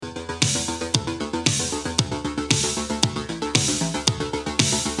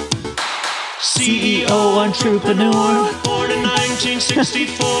CEO, entrepreneur. Born in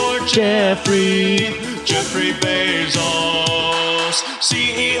 1964, Jeffrey Bezos.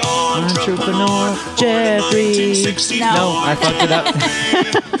 CEO, entrepreneur. Jeffrey. 1964. No, I fucked it up.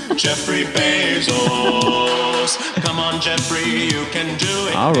 Jeffrey Bezos. Come on, Jeffrey, you can do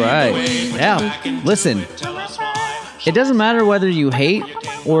it. All right. Yeah, listen. It doesn't matter whether you hate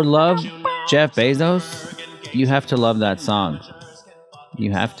or love Jeff Bezos. You have to love that song.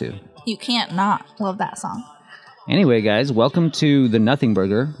 You have to. You can't not love that song. Anyway, guys, welcome to the Nothing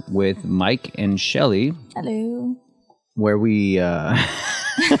Burger with Mike and Shelly. Hello. Where we we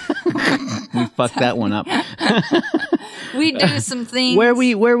fucked that one up. We do some things. Where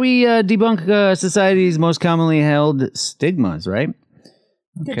we debunk society's most commonly held stigmas, right?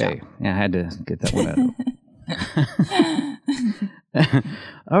 Good Okay. job. Yeah, I had to get that one out.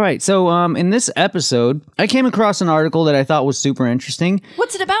 All right. So in this episode, I came across an article that I thought was super interesting.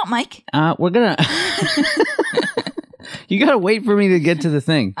 What's it about, Mike? We're going to... You got to wait for me to get to the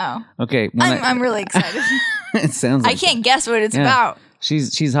thing. Oh. Okay. I'm really excited. It sounds like I can't guess what it's about.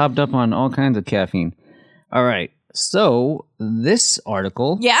 She's hopped up on all kinds of caffeine. All right. So this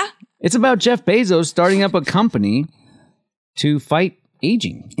article... Yeah? It's about Jeff Bezos starting up a company to fight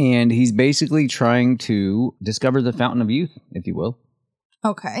aging. And he's basically trying to discover the fountain of youth, if you will.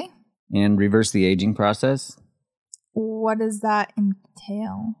 Okay. And reverse the aging process. What does that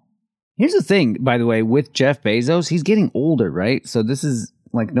entail? Here's the thing, by the way, with Jeff Bezos, he's getting older, right? So this is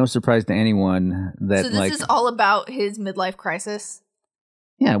like no surprise to anyone that So this is all about his midlife crisis?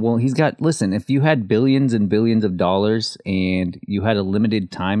 Yeah, well, listen, if you had billions and billions of dollars and you had a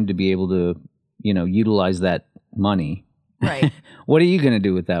limited time to be able to, utilize that money. Right. What are you going to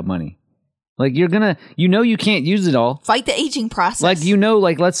do with that money? Like you can't use it all. Fight the aging process.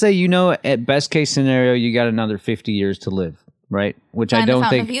 Let's say, at best case scenario, you got another 50 years to live, right? Which I don't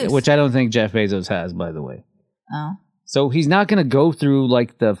think Jeff Bezos has, by the way. Oh. So he's not going to go through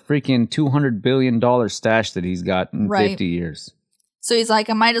like the freaking $200 billion stash that he's got in 50 years. So he's like,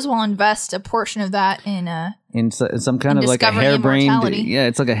 I might as well invest a portion of that in some kind of like a harebrained,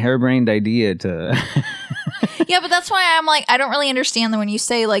 it's like a harebrained idea to. Yeah, but that's why I'm like, I don't really understand that when you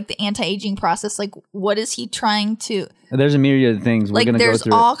say like the anti-aging process, like what is he trying to? There's a myriad of things we're going to go through. There's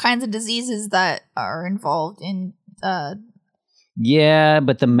all kinds of diseases that are involved in. Yeah,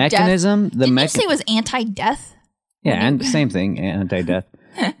 but the mechanism, Didn't you say it was anti-death? Yeah, and same thing, anti-death.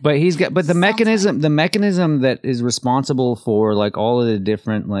 But the mechanism that is responsible for like all of the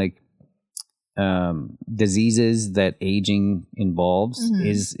different like diseases that aging involves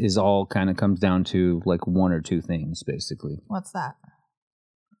is all kind of comes down to like one or two things basically. What's that?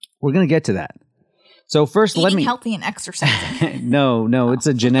 We're gonna get to that. So first, Eating healthy and exercising. No, it's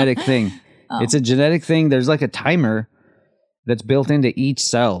a genetic thing. Oh. It's a genetic thing. There's like a timer that's built into each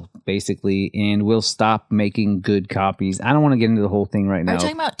cell, basically, and will stop making good copies. I don't want to get into the whole thing right now. Are you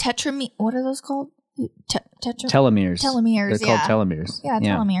talking about what are those called? Telomeres. Telomeres, They're called telomeres. Yeah,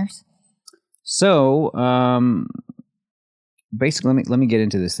 telomeres. So, basically, let me get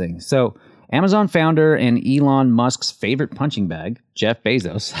into this thing. So, Amazon founder and Elon Musk's favorite punching bag, Jeff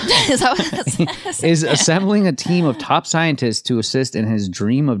Bezos, is assembling a team of top scientists to assist in his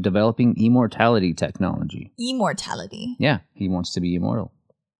dream of developing immortality technology. Immortality? Yeah, he wants to be immortal.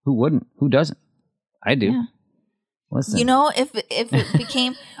 Who wouldn't? Who doesn't? I do. Yeah. Listen. If it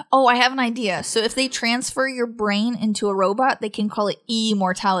became... Oh, I have an idea. So if they transfer your brain into a robot, they can call it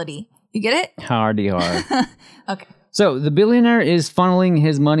immortality. You get it? Hardy hard. Okay. So the billionaire is funneling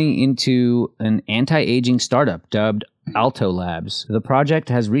his money into an anti-aging startup dubbed Alto Labs. The project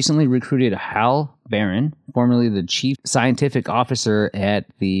has recently recruited Hal Barron, formerly the chief scientific officer at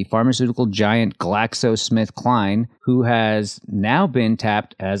the pharmaceutical giant GlaxoSmithKline, who has now been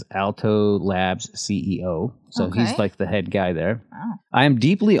tapped as Alto Labs CEO. So he's like the head guy there. Wow. I am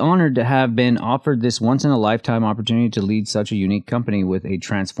deeply honored to have been offered this once-in-a-lifetime opportunity to lead such a unique company with a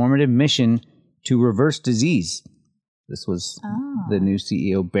transformative mission to reverse disease. This was the new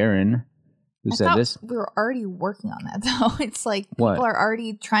CEO, Barron, who said this. We were already working on that, though. It's like people What? are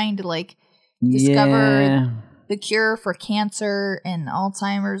already trying to like discover the cure for cancer and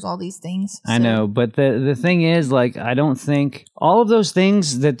Alzheimer's, all these things. I know, but the thing is, like, I don't think all of those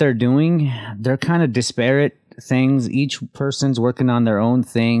things that they're doing, they're kind of disparate things. Each person's working on their own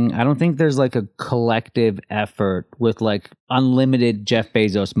thing. I don't think there's like a collective effort with like unlimited Jeff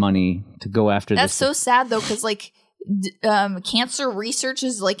Bezos money to go after this. That's so sad, though, because like cancer research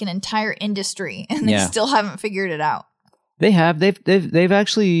is like an entire industry, and they still haven't figured it out. They have. They've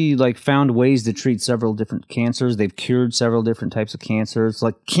actually like found ways to treat several different cancers. They've cured several different types of cancers.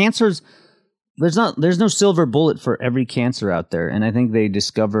 Like cancers, there's no silver bullet for every cancer out there, and I think they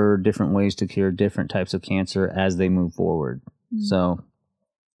discover different ways to cure different types of cancer as they move forward. So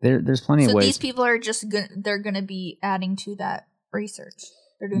there's plenty of ways. So these people are just they're going to be adding to that research.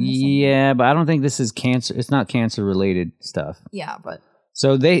 They're doing the same Yeah, but I don't think this is cancer. It's not cancer related stuff. Yeah, but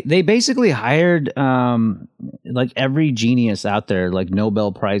So they basically hired like every genius out there, like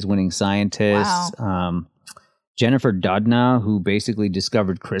Nobel Prize winning scientists. Wow. Jennifer Doudna, who basically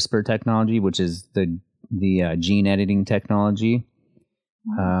discovered CRISPR technology, which is the gene editing technology.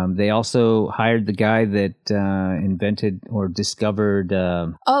 They also hired the guy that invented or discovered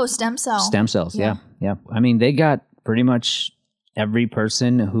stem cells. Stem cells. Yeah. I mean, they got pretty much every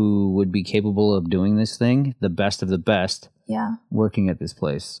person who would be capable of doing this thing, the best of the best, working at this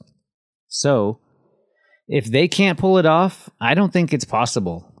place. So if they can't pull it off, I don't think it's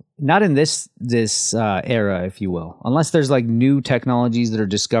possible. Not in this era, if you will, unless there's like new technologies that are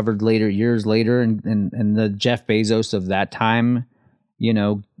discovered later, years later, and the Jeff Bezos of that time,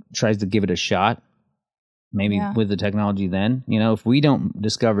 tries to give it a shot, maybe with the technology then. If we don't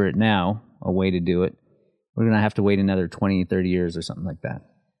discover it now, a way to do it, we're going to have to wait another 20, 30 years or something like that.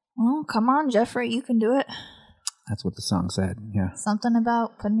 Well, come on, Jeffrey, you can do it. That's what the song said, yeah. Something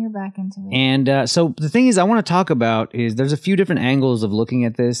about putting your back into it. And so the thing is I want to talk about is there's a few different angles of looking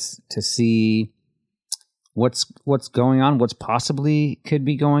at this to see what's going on, what's possibly could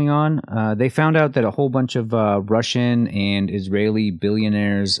be going on. They found out that a whole bunch of Russian and Israeli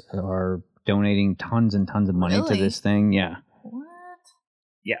billionaires are donating tons and tons of money to this thing. Yeah. What?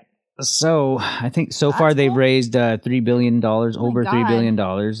 Yeah. So I think so far they've raised $3 billion, over $3 billion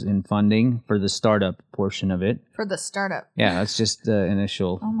in funding for the startup portion of it. For the startup. Yeah, that's just the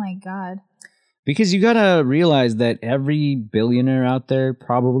initial. Oh my God. Because you got to realize that every billionaire out there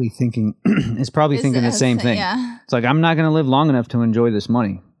probably thinking thinking the same thing. Yeah. It's like, I'm not going to live long enough to enjoy this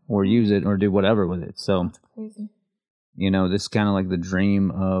money or use it or do whatever with it. So, that's crazy. This is kind of like the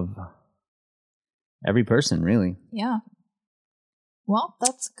dream of every person, really. Yeah. Well,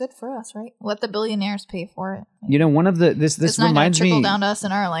 that's good for us, right? Let the billionaires pay for it. One of the this it's reminds not me trickle down to us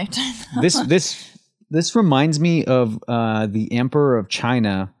in our lifetime. this reminds me of the Emperor of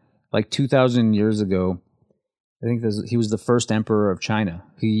China, like 2,000 years ago. I think he was the first emperor of China.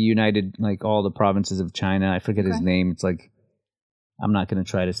 He united like all the provinces of China. I forget his name. It's like, I'm not going to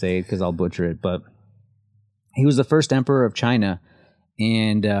try to say it because I'll butcher it, but he was the first emperor of China.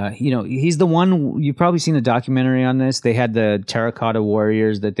 And, he's the one, you've probably seen a documentary on this. They had the terracotta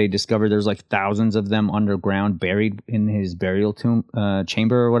warriors that they discovered. There's like thousands of them underground buried in his burial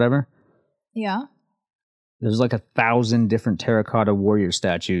chamber or whatever. Yeah. There's like 1,000 different terracotta warrior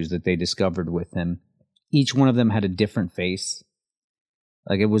statues that they discovered with him. Each one of them had a different face.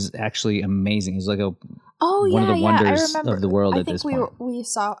 Like, it was actually amazing. It was like one of the wonders of the world at this point.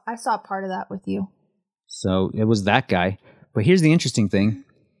 I saw part of that with you. So it was that guy. But here's the interesting thing.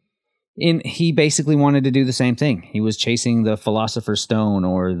 He basically wanted to do the same thing. He was chasing the Philosopher's Stone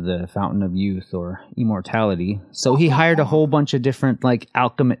or the Fountain of Youth or immortality. So he hired a whole bunch of different like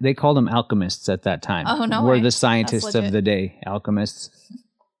alchemists. They called them alchemists at that time. Oh, no Were way. the scientists of the day, alchemists.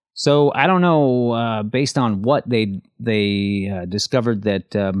 So I don't know, based on what they discovered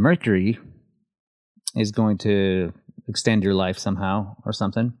that Mercury is going to extend your life somehow or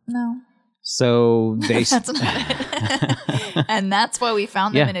something. No. So they that's not it. And that's why we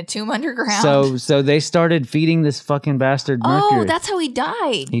found them in a tomb underground. So they started feeding this fucking bastard Mercury. Oh, that's how he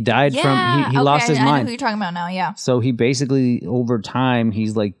died. He died from he lost his I know mind. who you're talking about now, yeah. So he basically over time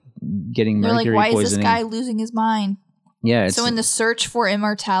he's like getting They're mercury like, why poisoning. is this guy losing his mind? Yeah. So in the search for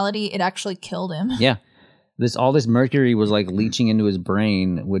immortality, it actually killed him. Yeah. All this mercury was like leaching into his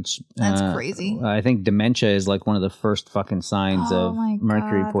brain, which that's crazy. I think dementia is like one of the first fucking signs of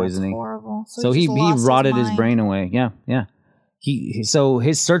mercury poisoning. That's horrible. So he rotted his brain away. Yeah. So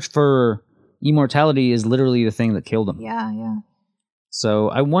his search for immortality is literally the thing that killed him. Yeah. So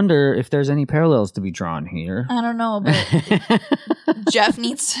I wonder if there's any parallels to be drawn here. I don't know, but Jeff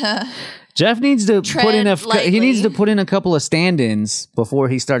needs to put in he needs to put in a couple of stand-ins before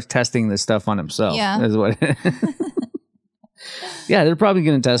he starts testing this stuff on himself. Yeah. Is what Yeah, they're probably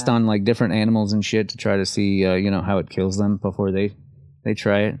going to test on like different animals and shit to try to see how it kills them before they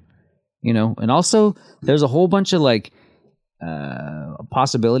try it. And also there's a whole bunch of like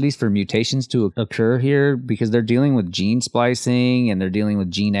possibilities for mutations to occur here because they're dealing with gene splicing and they're dealing with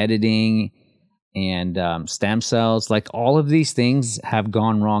gene editing and stem cells. Like all of these things have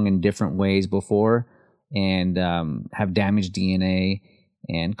gone wrong in different ways before and have damaged DNA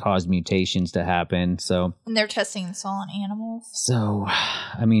and caused mutations to happen. So and they're testing this all on animals. So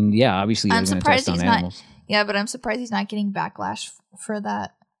I mean, yeah, obviously they're going to test on animals. Yeah, but I'm surprised he's not getting backlash for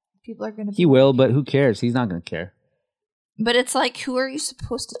that. People are going to. He will, but who cares? He's not going to care. But it's like, who are you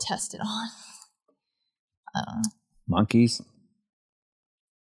supposed to test it on? Monkeys.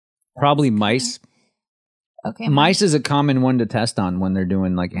 Probably mice. Okay. Mice is a common one to test on when they're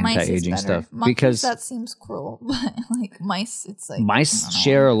doing like anti-aging stuff. Monkeys, because that seems cruel. But like mice, it's like. Mice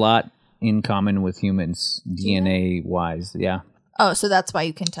share a lot in common with humans, DNA wise. Yeah. Oh, so that's why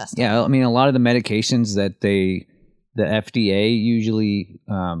you can test it. Yeah. I mean, a lot of the medications that the FDA usually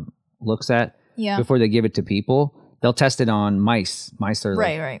looks at before they give it to people, they'll test it on mice. Mice are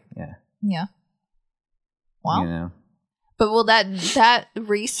right. Yeah. Wow. You know. But will that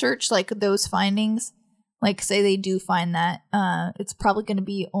research, like those findings, like say they do find that, it's probably going to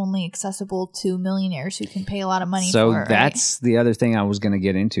be only accessible to millionaires who can pay a lot of money for it. So that's the other thing I was going to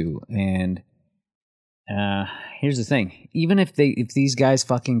get into. And here's the thing. Even if these guys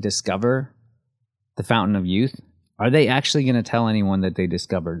fucking discover the fountain of youth, are they actually going to tell anyone that they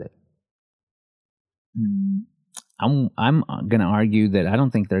discovered it? I'm going to argue that I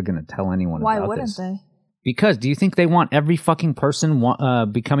don't think they're going to tell anyone about this. Why wouldn't they? Because do you think they want every fucking person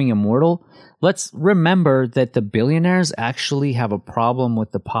becoming immortal? Let's remember that the billionaires actually have a problem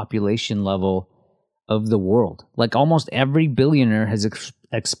with the population level of the world. Like almost every billionaire has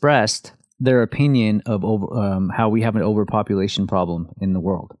expressed their opinion of how we have an overpopulation problem in the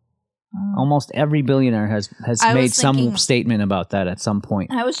world. Almost every billionaire has made some statement about that at some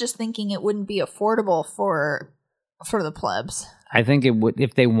point. I was just thinking it wouldn't be affordable for the plebs. I think it would,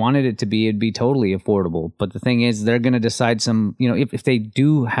 if they wanted it to be, it'd be totally affordable. But the thing is, they're going to decide if they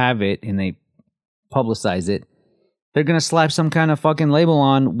do have it and they publicize it, they're going to slap some kind of fucking label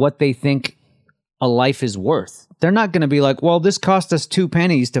on what they think a life is worth. They're not going to be like, well, this cost us 2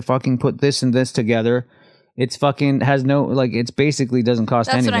 pennies to fucking put this and this together. It's fucking has no, like, it's basically doesn't cost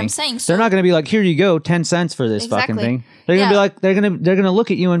anything. That's what I'm saying. So they're not going to be like, here you go, 10 cents for this fucking thing. They're going to be like, they're going to look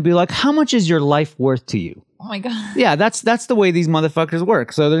at you and be like, how much is your life worth to you? Oh my God. Yeah, that's the way these motherfuckers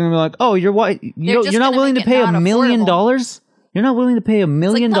work. So they're gonna be like, "Oh, you're what? You're not willing to pay $1 million? You're not willing to pay $1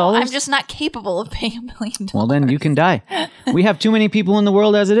 million? No, I'm just not capable of paying $1 million. Well, then you can die. We have too many people in the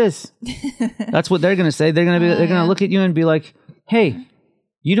world as it is. That's what they're gonna say. They're gonna look at you and be like, "Hey,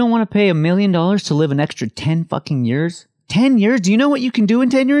 you don't want to pay $1 million to live an extra 10 fucking years? 10 years? Do you know what you can do in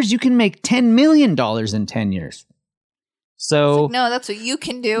 10 years? You can make $10 million in 10 years." So no, that's what you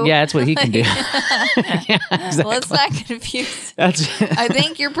can do. Yeah, that's what he can do. Yeah, exactly. Let's not confuse. I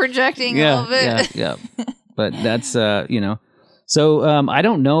think you're projecting a little bit. Yeah. But that's So I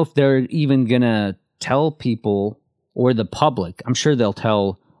don't know if they're even gonna tell people or the public. I'm sure they'll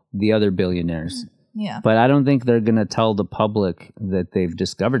tell the other billionaires. Yeah. But I don't think they're gonna tell the public that they've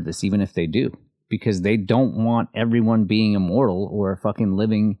discovered this, even if they do, because they don't want everyone being immortal or fucking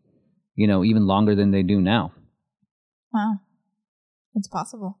living, even longer than they do now. Wow. It's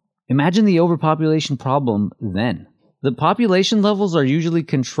possible. Imagine the overpopulation problem then. The population levels are usually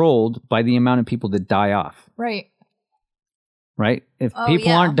controlled by the amount of people that die off. Right. Right? If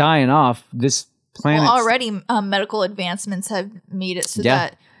people aren't dying off, this planet... Well, already medical advancements have made it so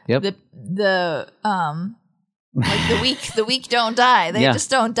that the weak don't die. They just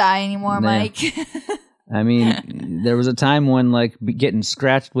don't die anymore, Mike. I mean, there was a time when getting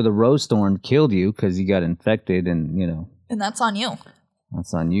scratched with a rose thorn killed you because you got infected, and and that's on you.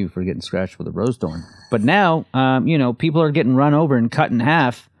 That's on you for getting scratched with a rose thorn. But now, people are getting run over and cut in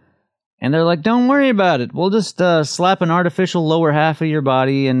half, and they're like, "Don't worry about it. We'll just slap an artificial lower half of your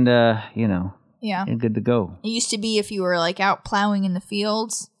body, and you're good to go." It used to be if you were out plowing in the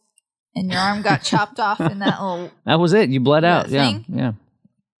fields, and your arm got chopped off in that little. That was it. You bled out. Thing? Yeah.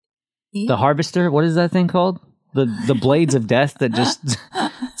 The harvester, what is that thing called? The blades of death that just,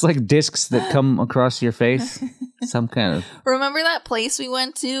 it's like discs that come across your face. Some kind of. Remember that place we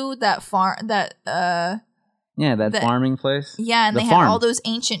went to, that farm, that farming place? Yeah, and they had all those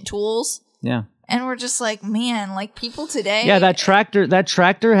ancient tools. Yeah. And we're just like, man, people today. Yeah, that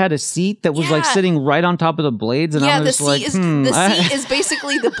tractor had a seat that was sitting right on top of the blades, and I'm just the seat is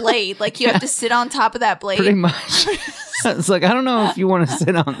basically the blade. You have to sit on top of that blade. Pretty much. It's I don't know if you want to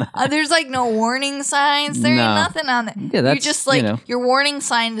sit on that. There's no warning signs. There ain't nothing on it. Yeah, that's you're just your warning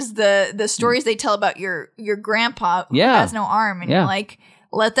sign is the stories they tell about your grandpa who has no arm, and you're like,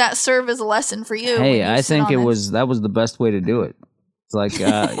 let that serve as a lesson for you. Hey, I think that was the best way to do it.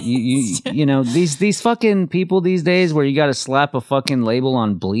 It's these fucking people these days where you got to slap a fucking label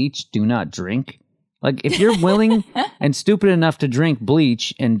on bleach, do not drink. If you're willing and stupid enough to drink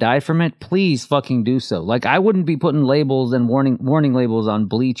bleach and die from it, please fucking do so. I wouldn't be putting labels and warning labels on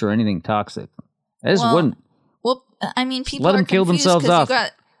bleach or anything toxic. I just wouldn't. Well, I mean, people let them kill themselves off.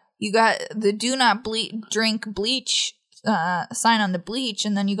 You got the do not drink bleach sign on the bleach,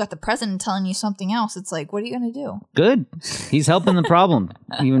 and then you got the president telling you something else. It's like, what are you going to do? Good. He's helping the problem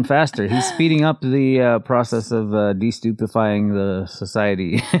even faster. He's speeding up the process of destupefying the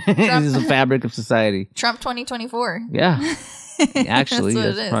society. He's the fabric of society. Trump 2024. Yeah. Actually, That's what it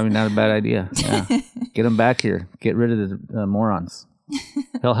that's is. probably not a bad idea. Yeah. Get him back here. Get rid of the morons.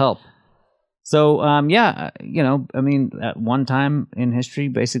 He'll help. So, at one time in history,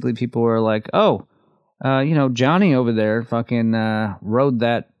 basically people were like, oh, Johnny over there fucking rode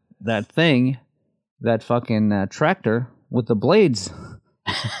that thing, that fucking tractor with the blades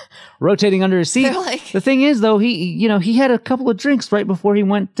rotating under his seat. They're like- The thing is, though, he had a couple of drinks right before he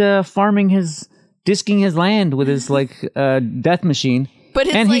went disking his land with his death machine, But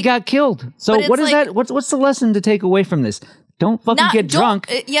it's and he like- got killed. So but it's what is like- that? What's the lesson to take away from this? Don't fucking get drunk.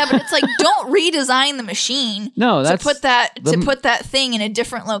 But it's like, don't redesign the machine. No, to put that thing in a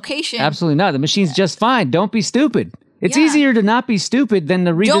different location. Absolutely not. The machine's just fine. Don't be stupid. It's Yeah. easier to not be stupid than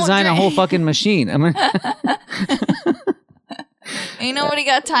to redesign a whole fucking machine. I mean, Ain't nobody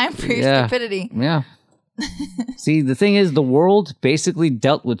got time for your stupidity. yeah. See, the thing is, the world basically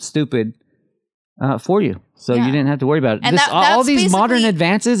dealt with stupid for you, so you didn't have to worry about it. And All that's these modern basically-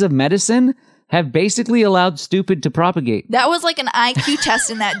 advances of medicine have basically allowed stupid to propagate. That was like an IQ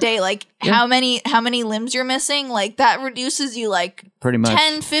test in that day. Like how many limbs you're missing. Like that reduces you like Pretty much.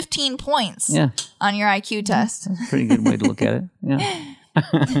 10, 15 points on your IQ test. Pretty good way to look at it.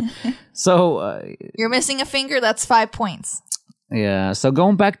 Yeah. So You're missing a finger. That's 5 points. yeah. So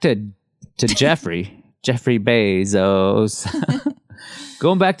going back to Jeffrey Bezos.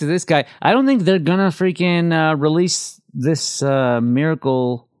 Going back to this guy, I don't think they're gonna freaking release this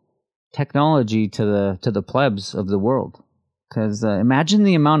miracle technology to the plebs of the world. Because imagine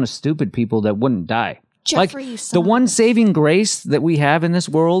the amount of stupid people that wouldn't die. Jeffrey, you son the of one a- saving grace that we have in this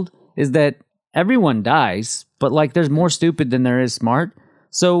world is that everyone dies, but there's more stupid than there is smart.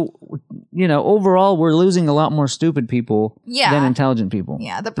 So, overall, we're losing a lot more stupid people than intelligent people.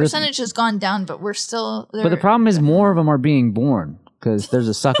 Yeah, the percentage has gone down, but we're still there. But the problem is more of them are being born because there's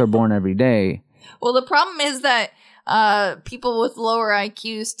a sucker born every day. Well, the problem is that people with lower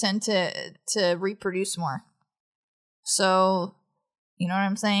IQs tend to reproduce more. So, you know what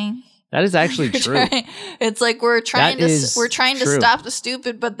I'm saying? That is actually true. It's like we're trying That is to true. stop the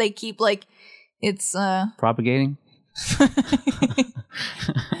stupid, but they keep it's Propagating?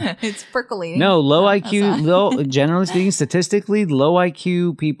 it's percolating. No, low IQ, generally speaking, statistically, low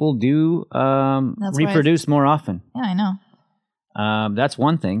IQ people do That's why reproduce more often. Yeah, I know. That's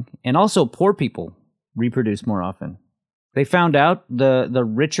one thing. And also poor people reproduce more often. They found out the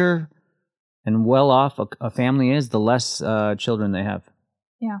richer and well off a family is, the less children they have.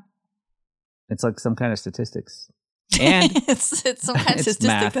 Yeah. It's like some kind of statistics. And it's some kind of it's statistic.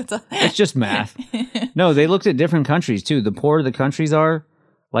 math. That's It's just math. No, they looked at different countries too. The poorer the countries are,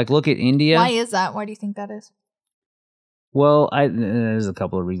 look at India. Why is that? Why do you think that is? Well, there's a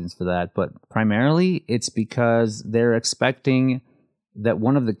couple of reasons for that, but primarily it's because they're expecting that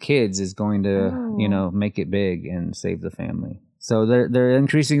one of the kids is going to, make it big and save the family. So they're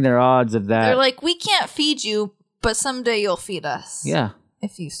increasing their odds of that. They're like, we can't feed you, but someday you'll feed us. Yeah.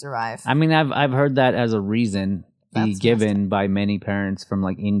 If you survive. I mean, I've heard that as a reason be That's given by many parents from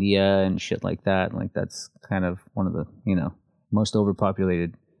India and shit like that. That's kind of one of the, most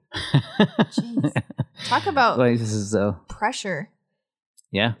overpopulated Jeez. Talk about places. pressure.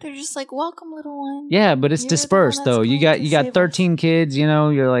 Yeah. They're just like, welcome, little one. Yeah, but it's You're the one dispersed that's though. You going to got save 13 kids,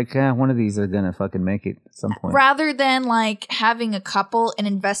 you're like, one of these are going to fucking make it at some point. Rather than having a couple and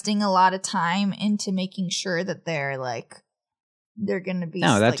investing a lot of time into making sure that they're going to be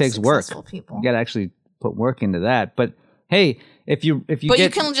No, that takes work. successful people. You got to actually put work into that. But hey, if you But get, you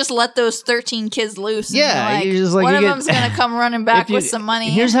can just let those 13 kids loose. And Yeah, be you're just like, one you of get- them's going to come running back with some money.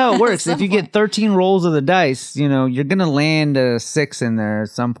 Here's how it works. at If you some get 13 rolls of the dice, you're going to land a 6 in there at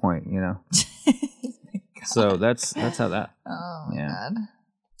some point, So that's how that. Oh my Yeah. god.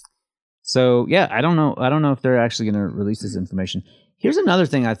 So yeah, I don't know if they're actually going to release this information. Here's another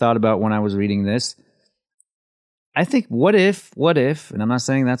thing I thought about when I was reading this. I think what if, and I'm not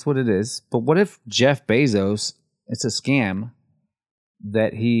saying that's what it is, but what if Jeff Bezos, it's a scam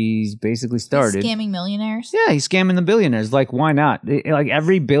that he's basically started. He's scamming millionaires? Yeah, he's scamming the billionaires. Why not?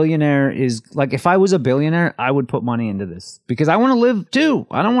 Every billionaire is if I was a billionaire, I would put money into this because I want to live too.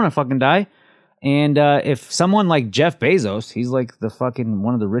 I don't want to fucking die. And if someone like Jeff Bezos, he's the fucking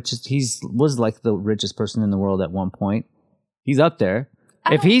one of the richest. Was the richest person in the world at one point. He's up there.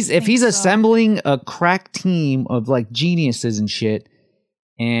 If he's think so. assembling a crack team of geniuses and shit,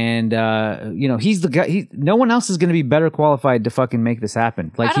 And, he's the guy. No one else is going to be better qualified to fucking make this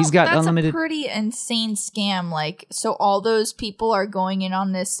happen. Like, he's got unlimited. That's a pretty insane scam. Like, so all those people are going in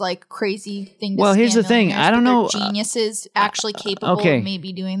on this, like, crazy thing to Well, scam here's the thing. millionaires, I don't but know. they're geniuses actually capable of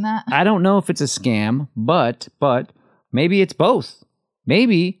maybe doing that. I don't know if it's a scam, but maybe it's both.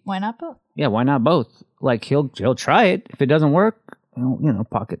 Maybe. Why not both? Yeah, why not both? Like, he'll try it. If it doesn't work, he'll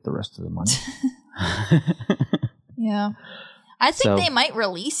pocket the rest of the money. Yeah. I think they might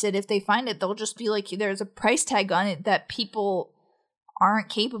release it if they find it. They'll just be like, there's a price tag on it that people aren't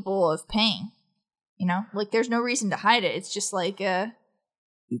capable of paying. Like there's no reason to hide it. It's just like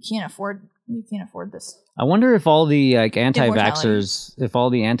you can't afford this. I wonder if all the anti-vaxxers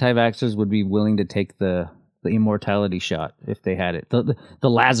would be willing to take the immortality shot if they had it. The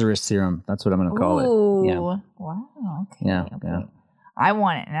Lazarus serum. That's what I'm going to call it. Yeah. Wow. Okay. Yeah. Okay. Yeah. I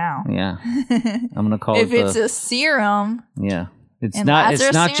want it now. Yeah. I'm going to call it if it's a serum. Yeah. It's not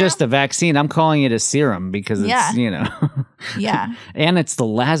serum? Just a vaccine. I'm calling it a serum because it's, Yeah. And it's the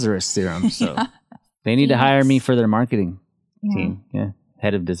Lazarus serum. So they need to hire me for their marketing team. Yeah.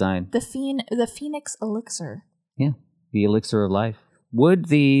 Head of design. The Phoenix Elixir. Yeah. The elixir of life. Would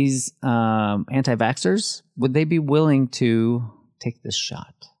these anti-vaxxers, would they be willing to take this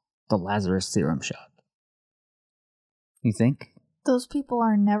shot? The Lazarus serum shot? You think? Those people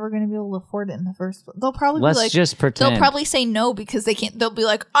are never going to be able to afford it in the first place. They'll probably Let's just pretend. They'll probably say no because they can't. They'll be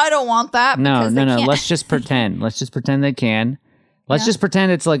like, I don't want that. No. Let's just pretend. Let's just pretend they can. Let's just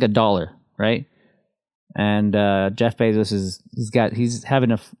pretend it's like $1, right? And Jeff Bezos he's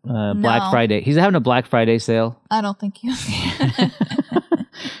having a Black Friday. He's having a Black Friday sale. I don't think you.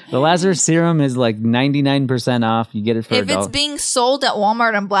 The Lazarus serum is like 99% off. You get it for $1. If it's being sold at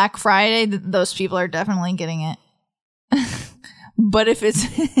Walmart on Black Friday, those people are definitely getting it. But if it's,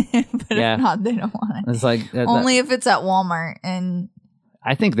 if not, they don't want it. It's like only if it's at Walmart, and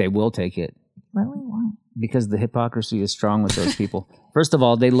I think they will take it. Really? Why? Because the hypocrisy is strong with those people. First of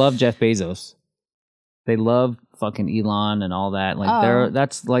all, they love Jeff Bezos. They love fucking Elon and all that. Like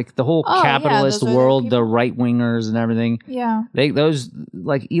that's like the whole capitalist world, the right wingers and everything. Yeah. Those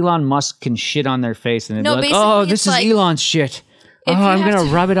like Elon Musk can shit on their face and they'd be like, "Oh, this is Elon's shit. Oh, I'm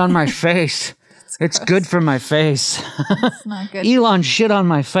gonna rub it on my face." It's good for my face. It's not good. Elon shit on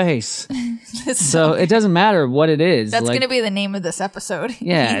my face. So it doesn't matter what it is. That's going to be the name of this episode.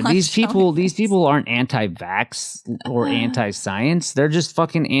 Yeah, Elon these people aren't anti-vax or anti-science. They're just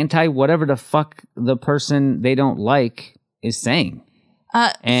fucking anti whatever the fuck the person they don't like is saying.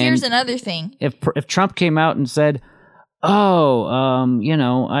 Here's another thing. If Trump came out and said,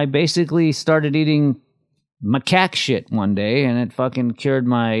 I basically started eating macaque shit one day and it fucking cured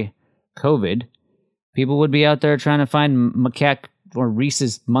my COVID. People would be out there trying to find macaque or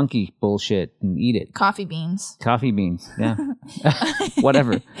Reese's monkey bullshit and eat it. Coffee beans, yeah.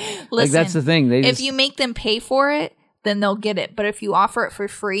 Whatever. Listen, like that's the thing. If you make them pay for it, then they'll get it. But if you offer it for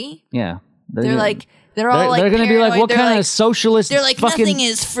free, they're going to be like, what kind of socialist? They're like, nothing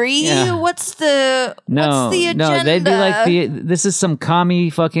is free. Yeah. What's the agenda? No, they'd be like, this is some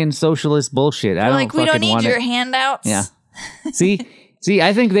commie fucking socialist bullshit. They're like, we don't need your handouts. Yeah. See,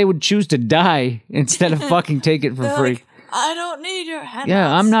 I think they would choose to die instead of fucking take it for free. Like, I don't need your handouts.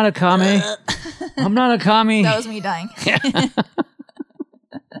 Yeah, I'm not a commie. I'm not a commie. That was me dying.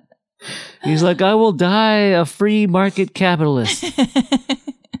 He's like, I will die a free market capitalist.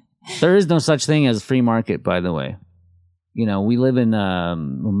 There is no such thing as free market, by the way. We live in a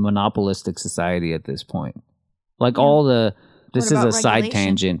monopolistic society at this point. Like this is a side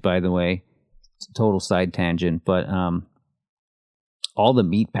tangent, by the way. It's a total side tangent, but all the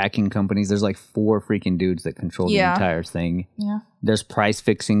meat packing companies, there's like 4 freaking dudes that control the entire thing. Yeah. There's price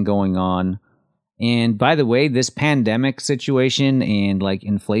fixing going on. And by the way, this pandemic situation and like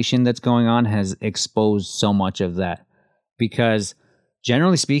inflation that's going on has exposed so much of that. Because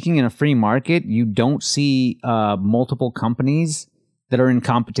generally speaking, in a free market, you don't see multiple companies that are in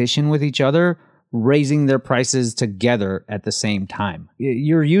competition with each other raising their prices together at the same time.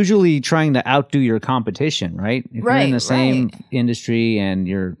 You're usually trying to outdo your competition, right? If you're in the same industry and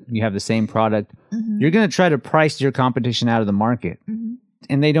you have the same product, you're going to try to price your competition out of the market. Mm-hmm.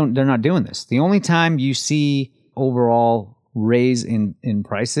 And they're not doing this. The only time you see overall raise in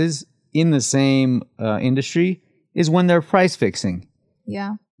prices in the same industry is when they're price fixing.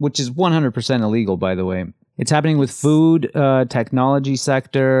 Yeah. Which is 100% illegal, by the way. It's happening with food, technology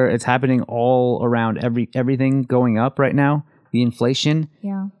sector. It's happening all around everything going up right now. The inflation.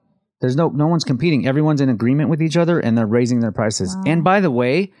 Yeah. There's no one's competing. Everyone's in agreement with each other and they're raising their prices. Wow. And by the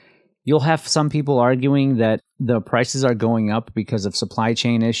way, you'll have some people arguing that the prices are going up because of supply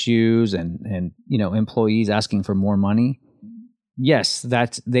chain issues and employees asking for more money. yes,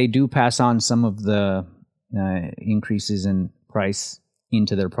 they do pass on some of the increases in price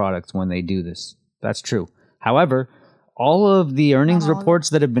into their products when they do this. That's true. However, all of the earnings reports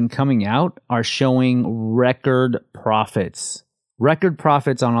that have been coming out are showing record profits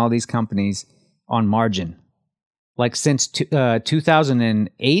on all these companies on margin. Like since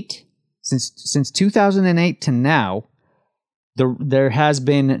 2008, since 2008 to now, there has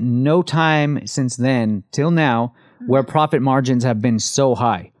been no time since then till now where profit margins have been so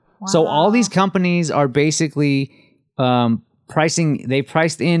high. Wow. So all these companies are basically they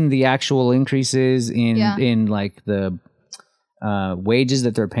priced in the actual increases in like the wages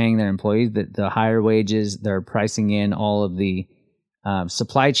that they're paying their employees, the higher wages. They're pricing in all of the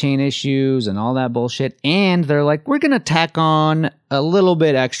supply chain issues and all that bullshit. And they're like, we're going to tack on a little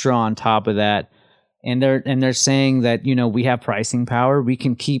bit extra on top of that. And they're saying that, you know, we have pricing power. We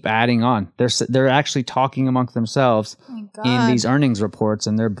can keep adding on. They're actually talking amongst themselves in these earnings reports,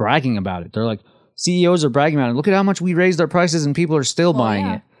 and they're bragging about it. They're like, CEOs are bragging about it. Look at how much we raised our prices, and people are still buying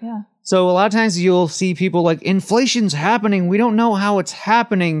it. Yeah. So a lot of times you'll see people like, inflation's happening. We don't know how it's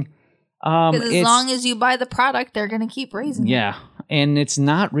happening. Because as long as you buy the product, they're going to keep raising it. Yeah. And it's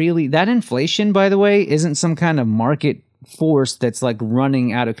not really that inflation, by the way, isn't some kind of market force that's like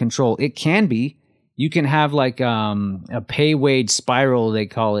running out of control. It can be. You can have like a pay wage spiral, they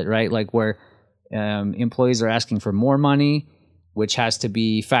call it, right? Like where employees are asking for more money, which has to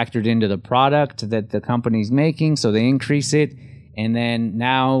be factored into the product that the company's making. So they increase it. And then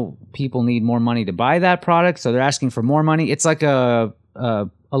now people need more money to buy that product. So they're asking for more money. It's like a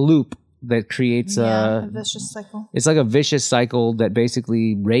loop that creates a vicious cycle. It's like a vicious cycle that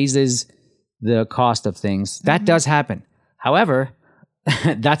basically raises the cost of things. That does happen. However,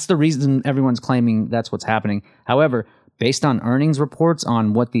 that's the reason everyone's claiming that's what's happening. However, based on earnings reports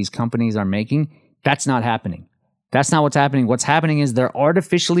on what these companies are making, that's not happening. That's not what's happening. What's happening is they're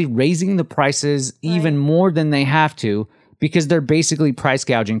artificially raising the prices even more than they have to, because they're basically price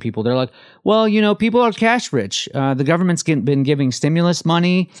gouging people. They're like, well, you know, people are cash rich. The government's been giving stimulus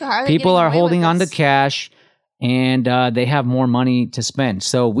money. So people are holding on to cash, and they have more money to spend.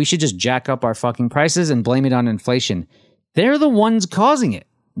 So we should just jack up our fucking prices and blame it on inflation. They're the ones causing it.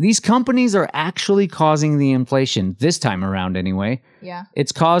 These companies are actually causing the inflation this time around anyway. Yeah.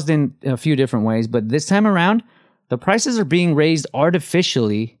 It's caused in a few different ways, but this time around, the prices are being raised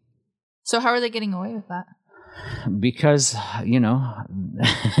artificially. So how are they getting away with that? Because, you know,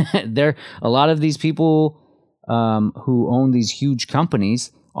 a lot of these people who own these huge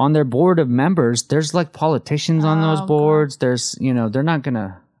companies, on their board of members, there's like politicians on those boards. God. There's, you know, they're not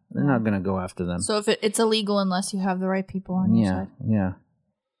gonna go after them. So if it's illegal unless you have the right people on your side. Yeah.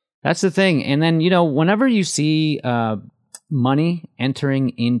 That's the thing. And then, you know, whenever you see money entering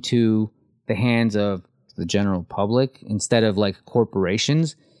into the hands of the general public instead of like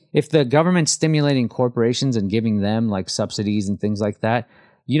corporations, if the government's stimulating corporations and giving them like subsidies and things like that,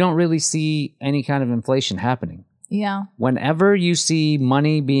 you don't really see any kind of inflation happening. Yeah. Whenever you see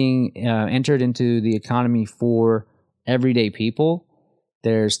money being entered into the economy for everyday people,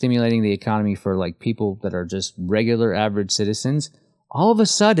 they're stimulating the economy for like people that are just regular average citizens. All of a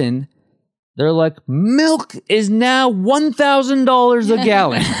sudden, they're like, milk is now $1,000 a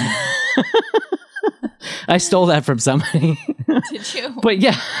gallon. I stole that from somebody. Did you? But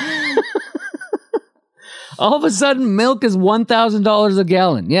yeah. All of a sudden, milk is $1,000 a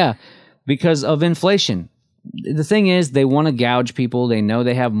gallon. Yeah. Because of inflation. The thing is, they want to gouge people. They know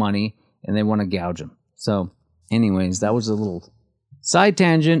they have money, and they want to gouge them. So, anyways, that was a little side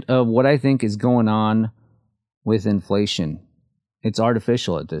tangent of what I think is going on with inflation. It's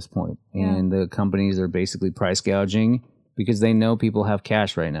artificial at this point, and the companies are basically price gouging because they know people have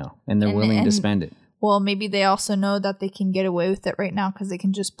cash right now, and they're willing to spend it. Well, maybe they also know that they can get away with it right now because they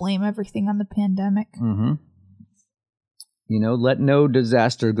can just blame everything on the pandemic. Mm-hmm. You know, let no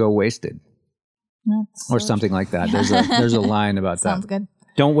disaster go wasted. Or something like that. There's a line about that. Sounds good.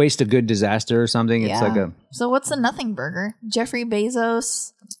 Don't waste a good disaster or something. Yeah. It's like a... So what's the nothing burger? Jeffrey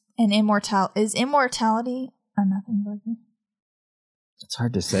Bezos and is immortality a nothing burger? It's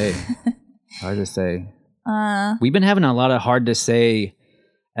hard to say. We've been having a lot of hard to say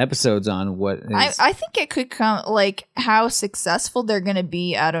episodes on what is... I think it could come, like, how successful they're going to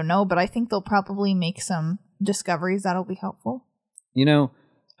be, I don't know, but I think they'll probably make some discoveries that'll be helpful. You know,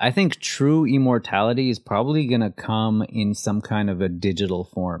 I think true immortality is probably going to come in some kind of a digital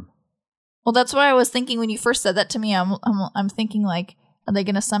form. Well, that's why I was thinking when you first said that to me. I'm thinking, like, are they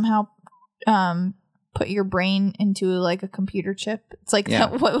going to somehow put your brain into like a computer chip? It's like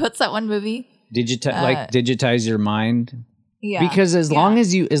what's that one movie? Digitize your mind. Yeah. Because as long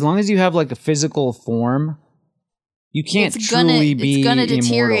as you have like a physical form, You can't it's truly be It's gonna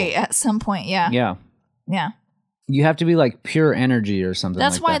deteriorate immortal. at some point. Yeah. Yeah. You have to be like pure energy or something.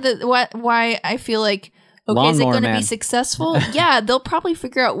 That's like why why I feel like, okay, is it Lawnmower going to Man. be successful? Yeah, they'll probably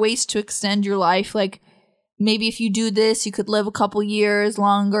figure out ways to extend your life. Like maybe if you do this, you could live a couple years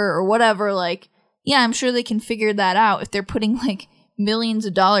longer or whatever. Like, yeah, I'm sure they can figure that out if they're putting like millions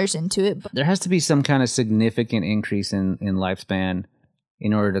of dollars into it. But There has to be some kind of significant increase in lifespan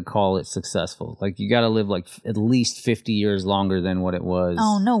in order to call it successful. Like you got to live like at least 50 years longer than what it was.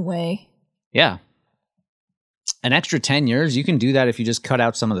 oh, no way. Yeah. An extra 10 years, you can do that if you just cut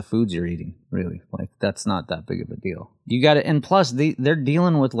out some of the foods you're eating, really. Like, that's not that big of a deal. You got to, and plus, they're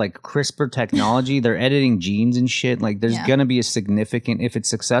dealing with, like, CRISPR technology. They're editing genes and shit. Like, there's going to be a significant, if it's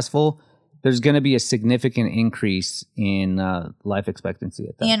successful, there's going to be a significant increase in life expectancy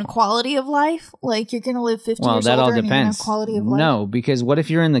at that And point. quality of life? Like, you're going to live 50 Well, years that older all and you're gonna depends. have quality of life? No, because what if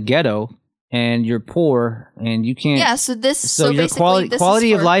you're in the ghetto and you're poor and you can't... Yeah, so your basically this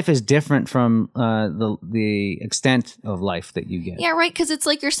quality is of for- life is different from the extent of life that you get. Yeah, right, because it's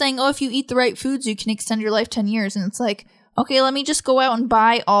like you're saying, oh, if you eat the right foods, you can extend your life 10 years. And it's like, okay, let me just go out and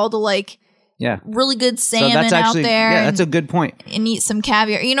buy all the, like, really good salmon out there. Yeah, that's a good point. And eat some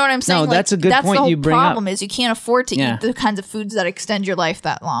caviar. You know what I'm saying? No, that's a good point the whole you bring up. problem is you can't afford to Yeah. eat the kinds of foods that extend your life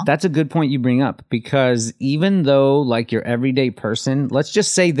that long. That's a good point you bring up, because even though like your everyday person, let's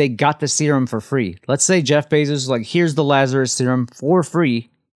just say they got the serum for free. Let's say Jeff Bezos is like, here's the Lazarus serum for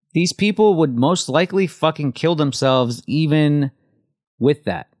free. These people would most likely fucking kill themselves even with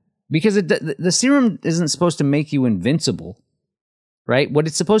that, because the serum isn't supposed to make you invincible. Right? What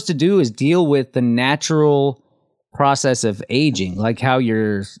it's supposed to do is deal with the natural process of aging, like how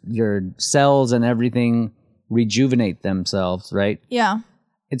your cells and everything rejuvenate themselves, right? Yeah.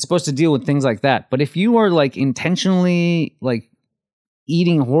 It's supposed to deal with things like that. But if you are like intentionally like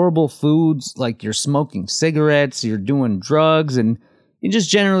eating horrible foods, like you're smoking cigarettes, you're doing drugs, and you're just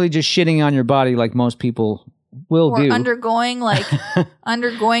generally just shitting on your body like most people will Or do. undergoing like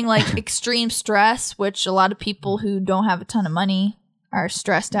extreme stress, which a lot of people who don't have a ton of money are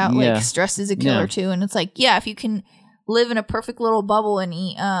stressed out. Yeah. Like stress is a killer too. And it's like, yeah, if you can live in a perfect little bubble and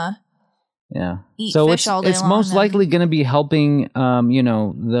eat eat so fish all day it's long, most then likely going to be helping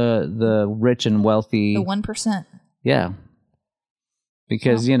the rich and wealthy. the 1%. Yeah.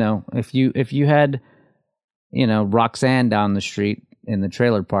 Because if you had Roxanne down the street in the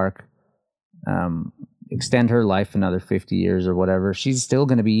trailer park, extend her life another 50 years or whatever, she's still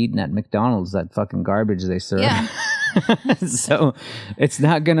going to be eating at McDonald's that fucking garbage they serve. Yeah. So it's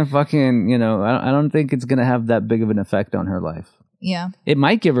not going to fucking, I don't think it's going to have that big of an effect on her life. Yeah. It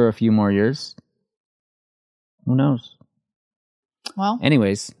might give her a few more years. Who knows? Well,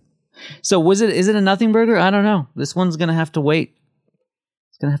 Anyways, so is it a nothing burger? I don't know. This one's going to have to wait.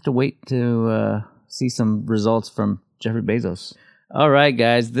 It's going to have to wait to see some results from Jeffrey Bezos. All right,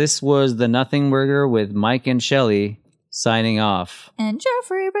 guys. This was the Nothing Burger with Mike and Shelly signing off. and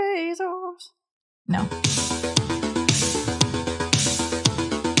Jeffrey Bezos. No.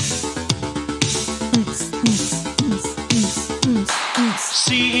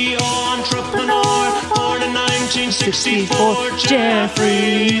 CEO entrepreneur, born in 1964,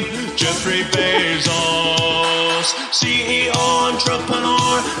 Jeffrey Bezos. CEO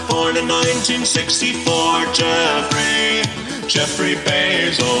entrepreneur, born in 1964, Jeffrey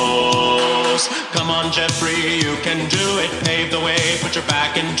Bezos. Come on, Jeffrey, you can do it. Pave the way, put your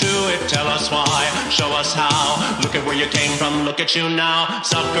back into it. Tell us why, show us how. Look at where you came from, look at you now.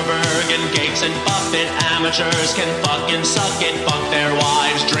 Zuckerberg and Gates and Buffett, amateurs can fucking suck it. Fuck their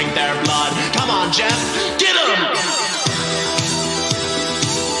wives, drink their blood. Come on, Jeff, get